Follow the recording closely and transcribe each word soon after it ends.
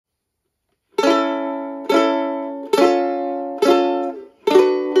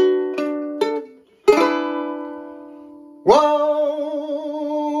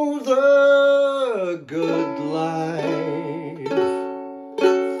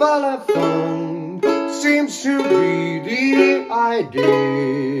full of fun, seems to be the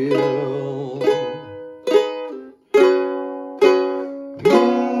ideal.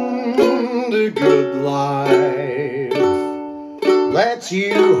 The good life lets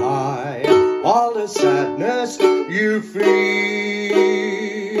you hide all the sadness you feel.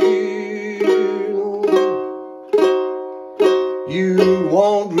 You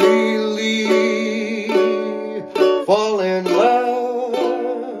won't really fall in love,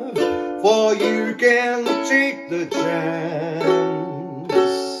 for you can take the chance.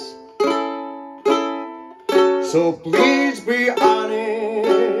 So please be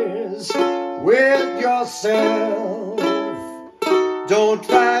honest with yourself. Don't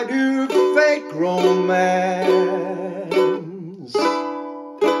try to fake romance.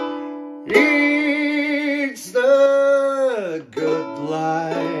 It's the good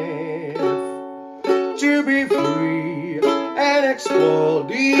life to be free and explore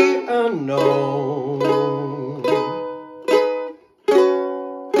the unknown.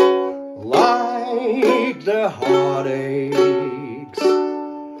 Like the heartaches,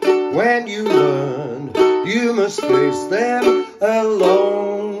 when you learn you must face them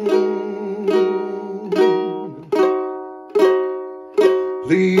alone.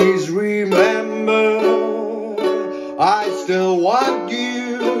 Please remember, I still want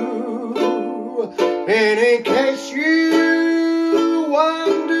you. And in case you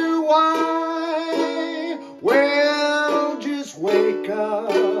wonder why, well, just wake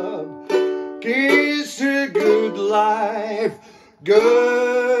up. Kiss the good life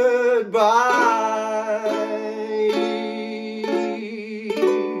goodbye.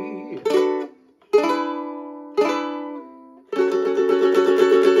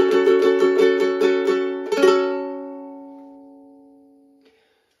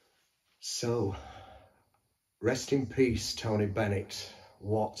 So, rest in peace, Tony Bennett.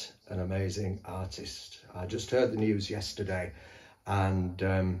 What an amazing artist. I just heard the news yesterday, and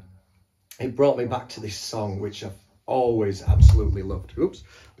it brought me back to this song, which I've always absolutely loved. Oops,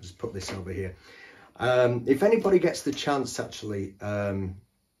 I'll just put this over here. If anybody gets the chance, actually,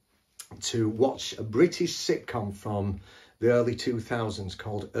 to watch a British sitcom from the early 2000s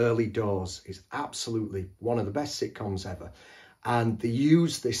called Early Doors, it's absolutely one of the best sitcoms ever. And they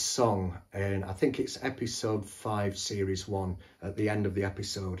used this song in, I think it's episode 5, series 1, at the end of the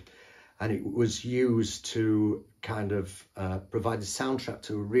episode. And it was used to kind of provide the soundtrack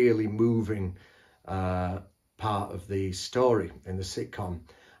to a really moving part of the story in the sitcom.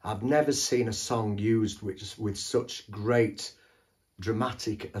 I've never seen a song used with such great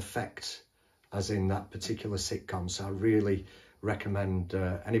dramatic effect as in that particular sitcom. So I really recommend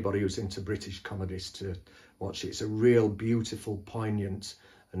anybody who's into British comedies to watch it. It's a real beautiful, poignant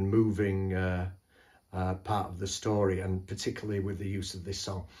and moving part of the story, and particularly with the use of this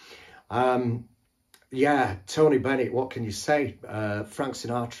song. Yeah, Tony Bennett, what can you say? Frank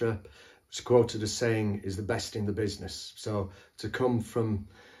Sinatra was quoted as saying is the best in the business. So to come from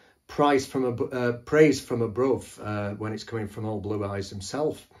praise from above when it's coming from Old Blue Eyes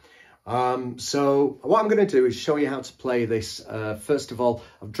himself. So what I'm going to do is show you how to play this. First of all,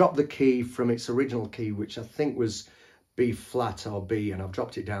 I've dropped the key from its original key, which I think was B flat or B, and I've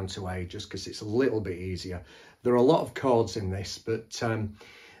dropped it down to A just because it's a little bit easier. There are a lot of chords in this, but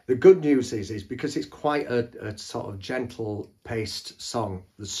the good news is because it's quite a sort of gentle paced song,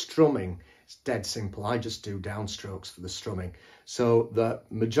 the strumming is dead simple. I just do downstrokes for the strumming. So the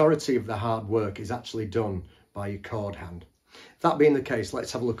majority of the hard work is actually done by your chord hand. That being the case,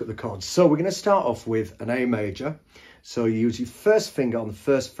 let's have a look at the chords. So we're going to start off with an A major. So you use your first finger on the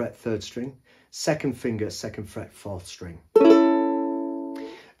first fret, 3rd string, second finger, 2nd fret, 4th string.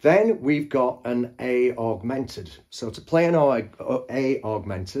 Then we've got an A augmented. So to play an A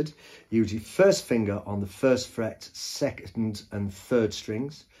augmented, use your first finger on the 1st fret, 2nd and 3rd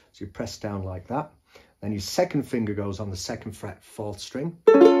strings. So you press down like that. Then your second finger goes on the 2nd fret, 4th string.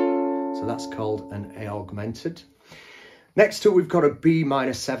 So that's called an A augmented. Next up, we've got a B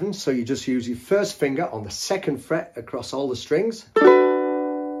minor 7. So you just use your first finger on the 2nd fret across all the strings.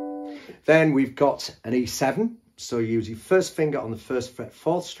 Then we've got an E7. So you use your first finger on the 1st fret,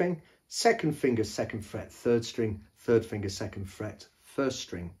 4th string, second finger, 2nd fret, 3rd string, 3rd finger, 2nd fret, 1st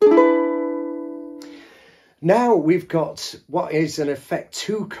string. Now we've got what is in effect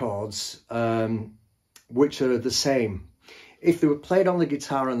 2 chords, which are the same. If they were played on the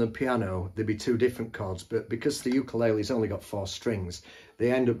guitar and the piano, there'd be 2 different chords, but because the ukulele's only got 4 strings,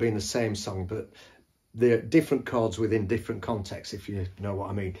 they end up being the same song, but they're different chords within different contexts, if you know what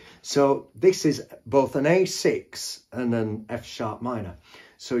I mean. So this is both an A6 and an F sharp minor.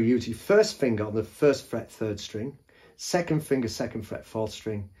 So you use your first finger on the 1st fret, 3rd string, second finger, second fret, fourth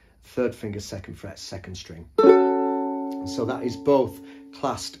string, third finger, second fret, second string. So that is both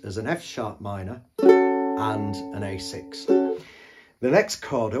classed as an F sharp minor and an A6. The next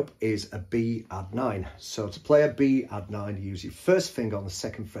chord up is a B add 9. So to play a B add 9, you use your first finger on the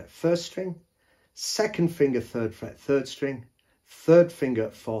second fret, first string, second finger, third fret, third string, third finger,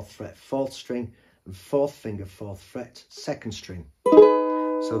 fourth fret, fourth string, and fourth finger, fourth fret, second string.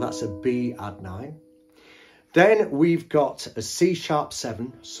 So that's a B add 9. Then we've got a C sharp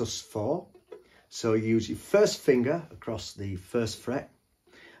 7 sus4. So you use your first finger across the first fret,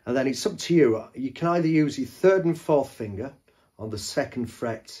 and then it's up to you. You can either use your third and fourth finger on the second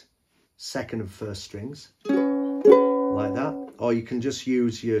fret, second and first strings, like that, or you can just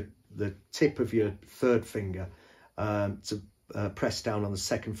use the tip of your third finger to press down on the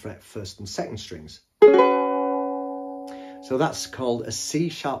second fret, first and second strings. So that's called a C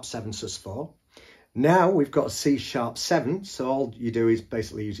sharp 7 sus4. Now we've got a C sharp 7, so all you do is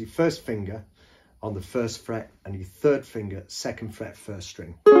basically use your first finger on the first fret and your third finger, second fret, first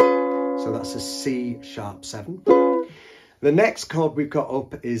string. So that's a C sharp 7. The next chord we've got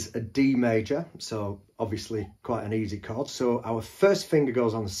up is a D major, so obviously quite an easy chord. So our first finger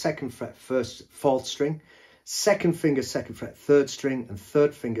goes on the second fret, fourth string, second finger, second fret, third string, and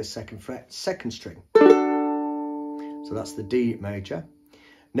third finger, second fret, second string. So that's the D major.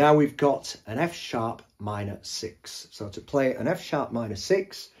 Now we've got an F sharp minor 6. So to play an F sharp minor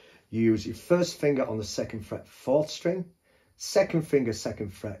 6, you use your first finger on the second fret, fourth string, second finger,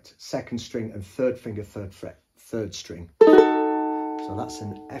 second fret, second string, and third finger, third fret, third string. So that's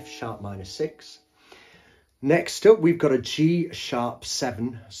an F sharp minor 6. Next up, we've got a G sharp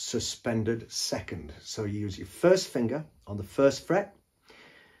 7 suspended second. So you use your first finger on the first fret,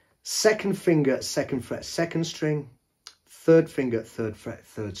 second finger, second fret, second string, third finger, third fret,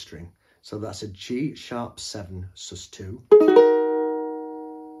 third string. So that's a G sharp 7 sus2.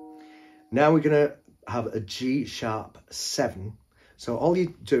 Now we're going to have a G sharp 7. So all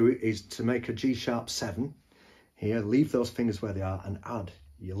you do is to make a G sharp 7 here, leave those fingers where they are and add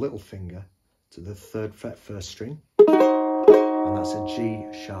your little finger to the third fret, first string. And that's a G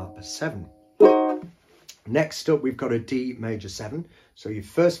sharp 7. Next up, we've got a D major 7. So your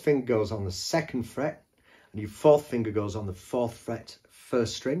first finger goes on the second fret and your fourth finger goes on the fourth fret,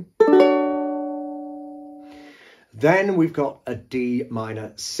 first string. Then we've got a D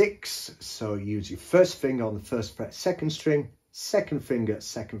minor 6. So use your first finger on the first fret, second string, second finger,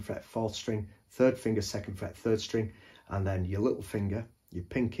 second fret, fourth string, third finger, second fret, third string, and then your little finger, your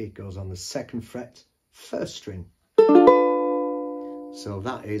pinky, goes on the second fret, first string. So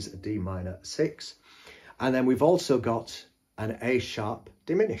that is a D minor 6. And then we've also got an A sharp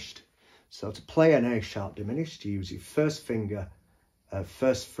diminished. So to play an A sharp diminished, you use your first finger,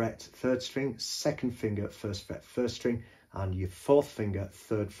 first fret, third string, second finger, first fret, first string, and your fourth finger,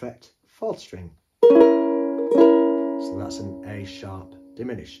 third fret, fourth string. So that's an A sharp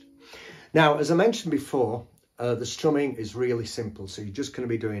diminished. Now, as I mentioned before, the strumming is really simple. So you're just going to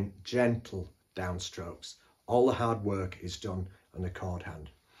be doing gentle downstrokes. All the hard work is done on the chord hand.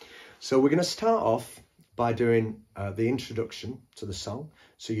 So we're going to start off by doing the introduction to the song.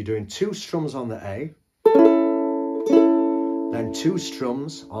 So you're doing 2 strums on the A, then 2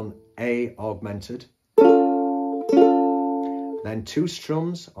 strums on A augmented, then 2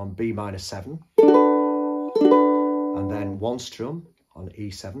 strums on B minor 7, and then 1 strum on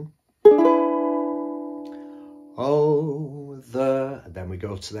E7. Oh, and then we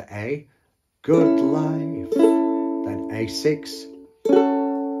go to the A, good life, then A6,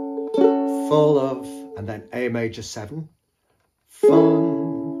 full of, and then A major 7, fun.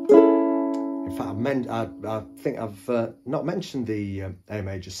 In fact, I think I've not mentioned the A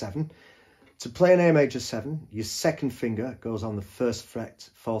major 7. To play an A major 7, your second finger goes on the first fret,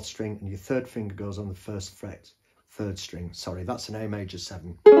 fourth string, and your third finger goes on the first fret, third string. Sorry, that's an A major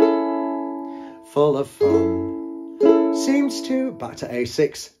 7. Full of fun. Seems to, back to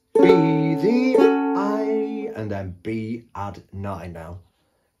A6, B the I, and then B add 9 now.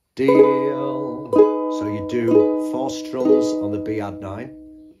 Deal. So you do 4 strums on the B add 9.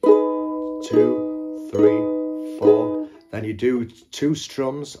 2, 3, 4. Then you do 2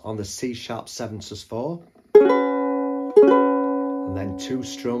 strums on the C sharp 7 sus4. And then 2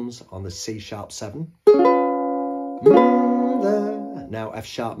 strums on the C sharp 7. Now F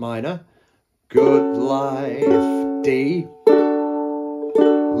sharp minor. Good life, D.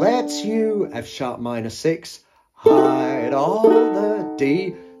 Lets you, F sharp minor 6. Hide all the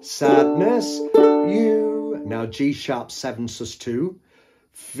D. Sadness, you. Now G sharp 7 sus2.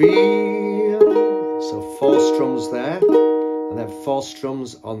 Feel. So 4 strums there. And then 4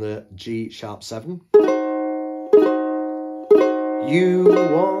 strums on the G sharp 7. You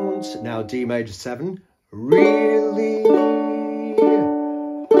won't, now D major 7, really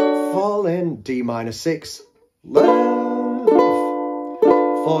fall in D minor 6, love,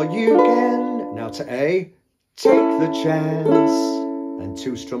 for you can, now to A, take the chance, then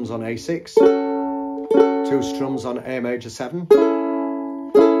 2 strums on A6, 2 strums on A major 7,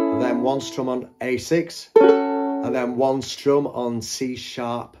 and then 1 strum on A6, and then 1 strum on C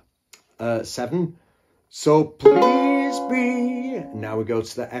sharp 7. So please be, now we go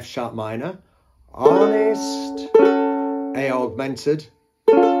to the F sharp minor, honest, A augmented,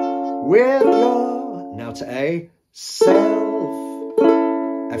 with your, now to A, self,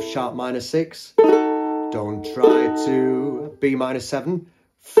 F sharp minor 6, don't try to B minor 7,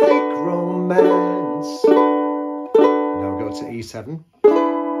 fake romance, now we go to E7,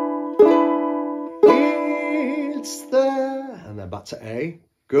 it's there, and then back to A,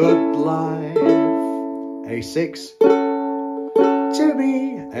 good life, A6, to B,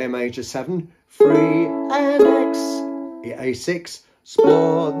 A major 7, free and X, A6,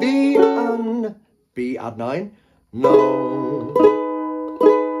 explore the un, B add 9, no.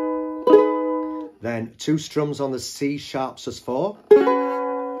 Then 2 strums on the C sharp sus4,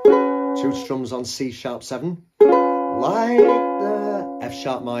 2 strums on C sharp 7, like the F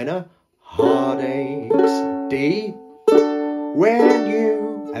sharp minor, heartaches, D, when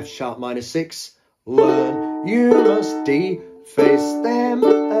you, F sharp minor 6, learn, you must D, face them,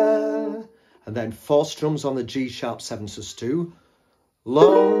 and then 4 strums on the G sharp 7 sus2,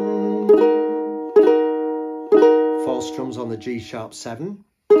 long, 4 strums on the G sharp 7,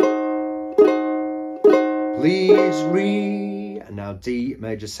 please re, and now D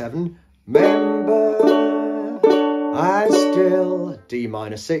major 7, remember, I still, D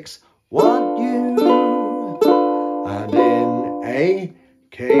minor 6, want you, and in A,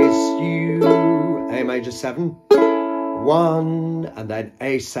 case you, A major 7, 1, and then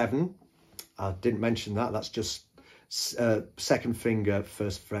A7, I didn't mention that, that's just second finger,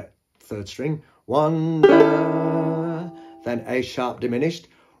 first fret, third string, wonder, then A sharp diminished,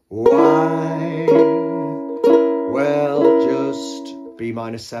 why, well, just B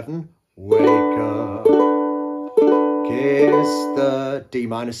minor 7, wake up, kiss the D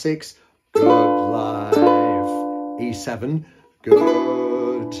minor 6, good life, E7,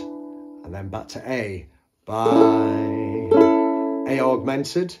 good, and then back to A, bye, A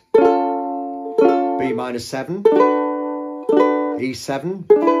augmented, B minor 7, E7,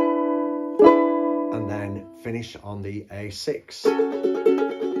 and then finish on the A6.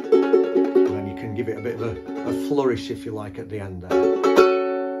 And then you can give it a bit of a flourish, if you like, at the end there.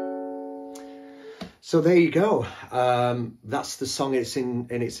 So there you go. That's the song in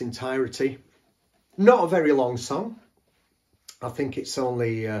its entirety. Not a very long song. I think it's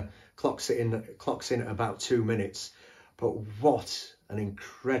only clocks in at about 2 minutes. But what an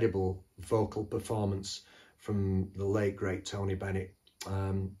incredible vocal performance from the late great Tony Bennett.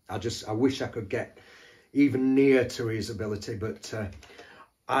 I wish I could get even near to his ability, but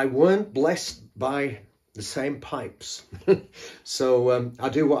I weren't blessed by the same pipes. So I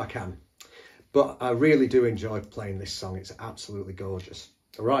do what I can. But I really do enjoy playing this song. It's absolutely gorgeous.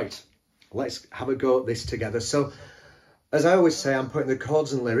 All right, let's have a go at this together. So, as I always say, I'm putting the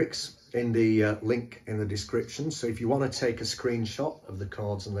chords and lyrics in the link in the description. So if you want to take a screenshot of the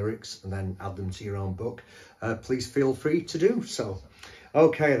chords and lyrics and then add them to your own book, please feel free to do so.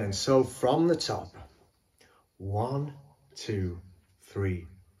 Okay then, so from the top. 1, 2, 3,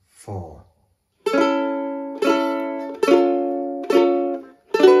 4.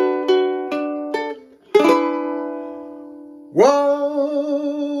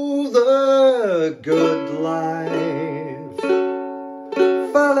 Whoa, the good life,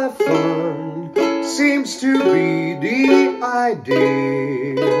 full of fun, seems to be the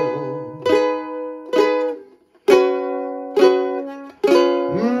ideal.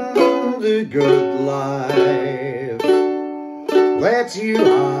 The good life lets you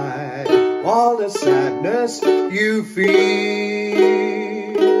hide all the sadness you feel.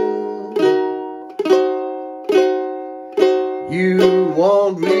 You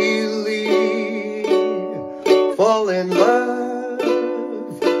won't really fall in love,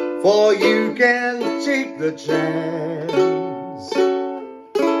 for you can take the chance.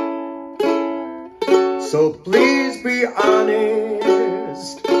 So please be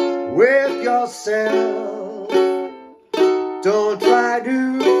honest with yourself. Don't try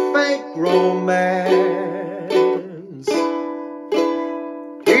to fake romance.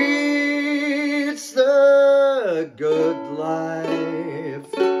 It's the good life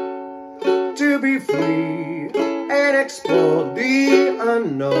to be free and explore the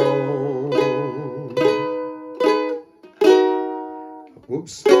unknown.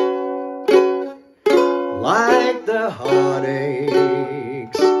 Whoops. Like the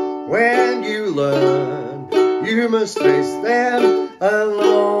heartaches, when you learn, you must face them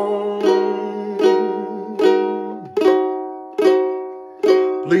alone.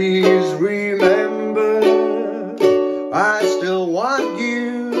 Please remember, I still want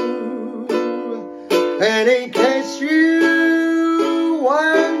you, and in case you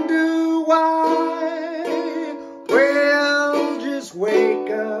wonder why, well, just wake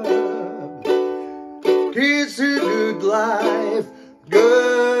up. It's a good life,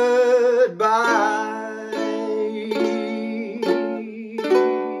 goodbye.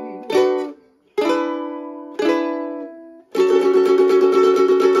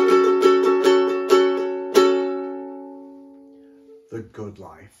 The Good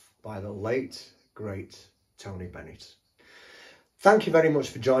Life by the late, great Tony Bennett. Thank you very much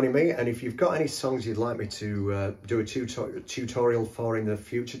for joining me, and if you've got any songs you'd like me to do a tutorial for in the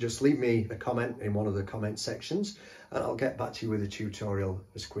future, just leave me a comment in one of the comment sections and I'll get back to you with a tutorial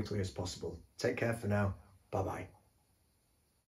as quickly as possible. Take care for now. Bye bye.